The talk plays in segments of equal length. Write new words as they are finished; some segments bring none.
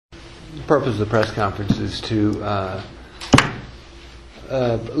The purpose of the press conference is to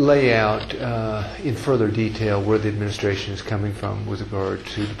lay out in further detail where the administration is coming from with regard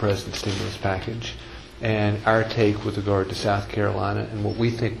to the President's stimulus package and our take with regard to South Carolina and what we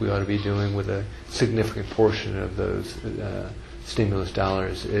think we ought to be doing with a significant portion of those stimulus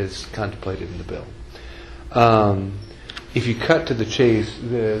dollars is contemplated in the bill. If you cut to the chase,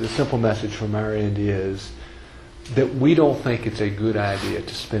 the simple message from our end is that we don't think it's a good idea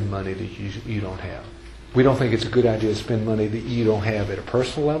to spend money that you don't have. We don't think it's a good idea to spend money that you don't have at a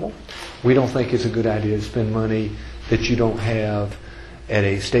personal level. We don't think it's a good idea to spend money that you don't have at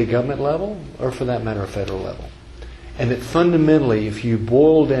a state government level, or for that matter, a federal level. And that fundamentally, if you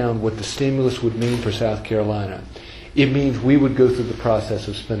boil down what the stimulus would mean for South Carolina, it means we would go through the process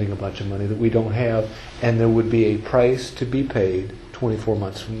of spending a bunch of money that we don't have, and there would be a price to be paid 24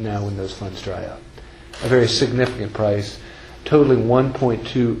 months from now when those funds dry up. A very significant price, totaling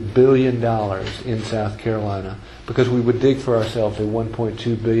 $1.2 billion in South Carolina, because we would dig for ourselves a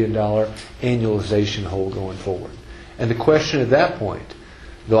 $1.2 billion annualization hole going forward. And the question at that point,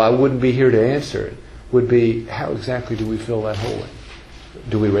 though I wouldn't be here to answer it, would be how exactly do we fill that hole in?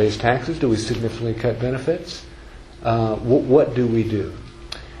 Do we raise taxes? Do we significantly cut benefits? What do we do?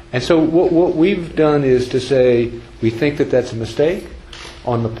 And so what we've done is to say we think that that's a mistake.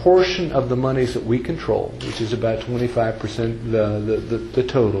 On the portion of the monies that we control, which is about 25% the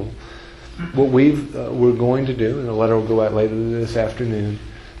total, what we're going to do, and the letter will go out later this afternoon,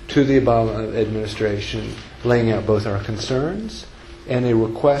 to the Obama administration, laying out both our concerns and a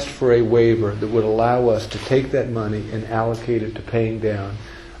request for a waiver that would allow us to take that money and allocate it to paying down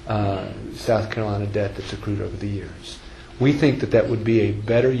South Carolina debt that's accrued over the years. We think that that would be a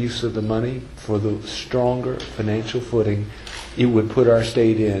better use of the money for the stronger financial footing it would put our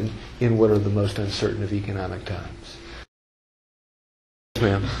state in what are the most uncertain of economic times. Yes,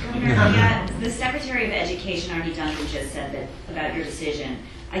 ma'am. Yeah, the Secretary of Education, Arnie Duncan, just said that about your decision.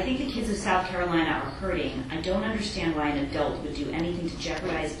 I think the kids of South Carolina are hurting. I don't understand why an adult would do anything to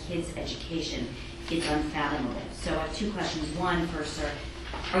jeopardize kids' education. It's unfathomable. So I have two questions. One, first, sir,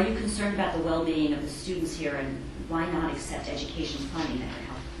 are you concerned about the well-being of the students here, and why not accept education funding that could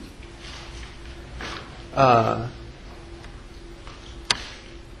help them?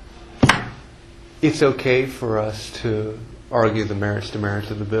 It's okay for us to argue the merits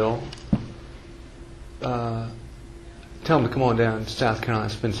of the bill. Tell them to come on down to South Carolina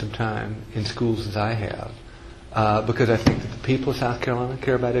and spend some time in schools as I have, because I think that the people of South Carolina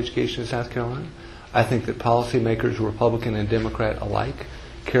care about education in South Carolina. I think that policymakers, Republican and Democrat alike,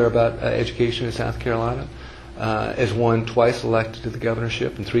 care about education in South Carolina. As one twice elected to the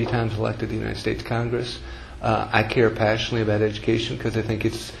governorship and 3 times elected to the United States Congress, I care passionately about education because I think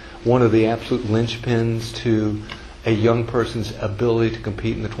it's one of the absolute linchpins to a young person's ability to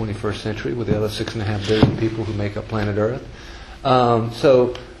compete in the 21st century with the other 6.5 billion people who make up planet Earth.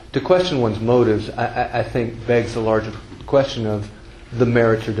 So to question one's motives, I think begs the larger question of the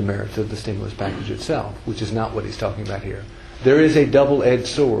merits or demerits of the stimulus package itself, which is not what he's talking about here. There is a double-edged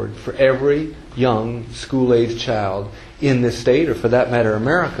sword for every young school-aged child in this state, or for that matter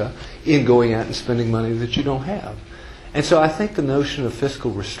America, in going out and spending money that you don't have. And so I think the notion of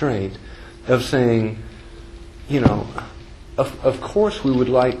fiscal restraint, of saying, of course we would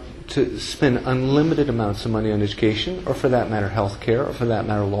like to spend unlimited amounts of money on education, or for that matter health care, or for that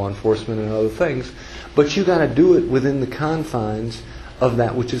matter law enforcement and other things, but you got to do it within the confines of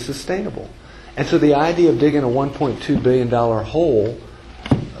that which is sustainable. And so the idea of digging a $1.2 billion hole,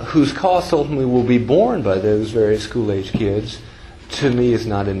 whose costs ultimately will be borne by those various school-age kids, to me is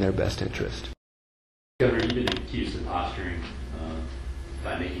not in their best interest. Governor, you've been accused of posturing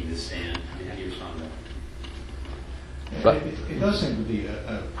by making this stand. I mean, how do you respond to that? But it does seem to be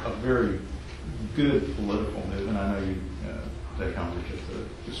a very good political move, and I know you take umbrage at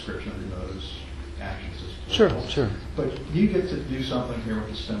the description of those actions as political. Sure. But you get to do something here with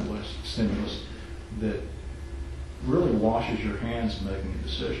the stimulus that really washes your hands in making a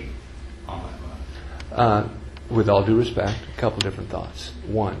decision on that money. With all due respect, a couple different thoughts.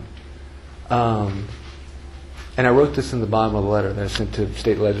 One, and I wrote this in the bottom of the letter that I sent to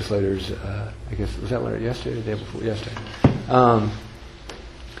state legislators, I guess, was that letter yesterday or the day before? Yesterday.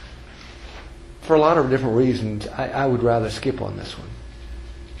 For a lot of different reasons, I would rather skip on this one.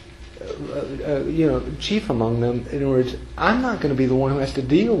 Chief among them, in other words, I'm not going to be the one who has to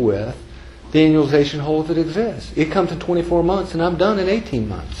deal with the annualization hole that exists. It comes in 24 months, and I'm done in 18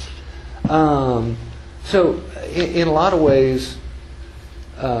 months. So, in a lot of ways,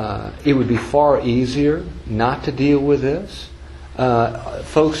 it would be far easier not to deal with this.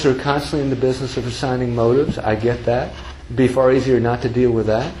 Folks are constantly in the business of assigning motives. I get that. It'd be far easier not to deal with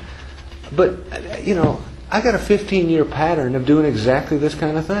that. But, I got a 15-year pattern of doing exactly this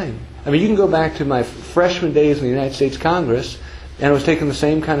kind of thing. I mean, you can go back to my freshman days in the United States Congress, and I was taking the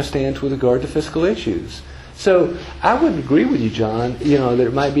same kind of stance with regard to fiscal issues. So I would agree with you, John, that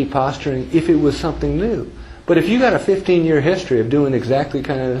it might be posturing if it was something new. But if you got a 15-year history of doing exactly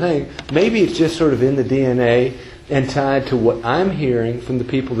kind of the thing, maybe it's just sort of in the DNA and tied to what I'm hearing from the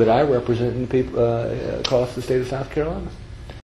people that I represent and the people across the state of South Carolina.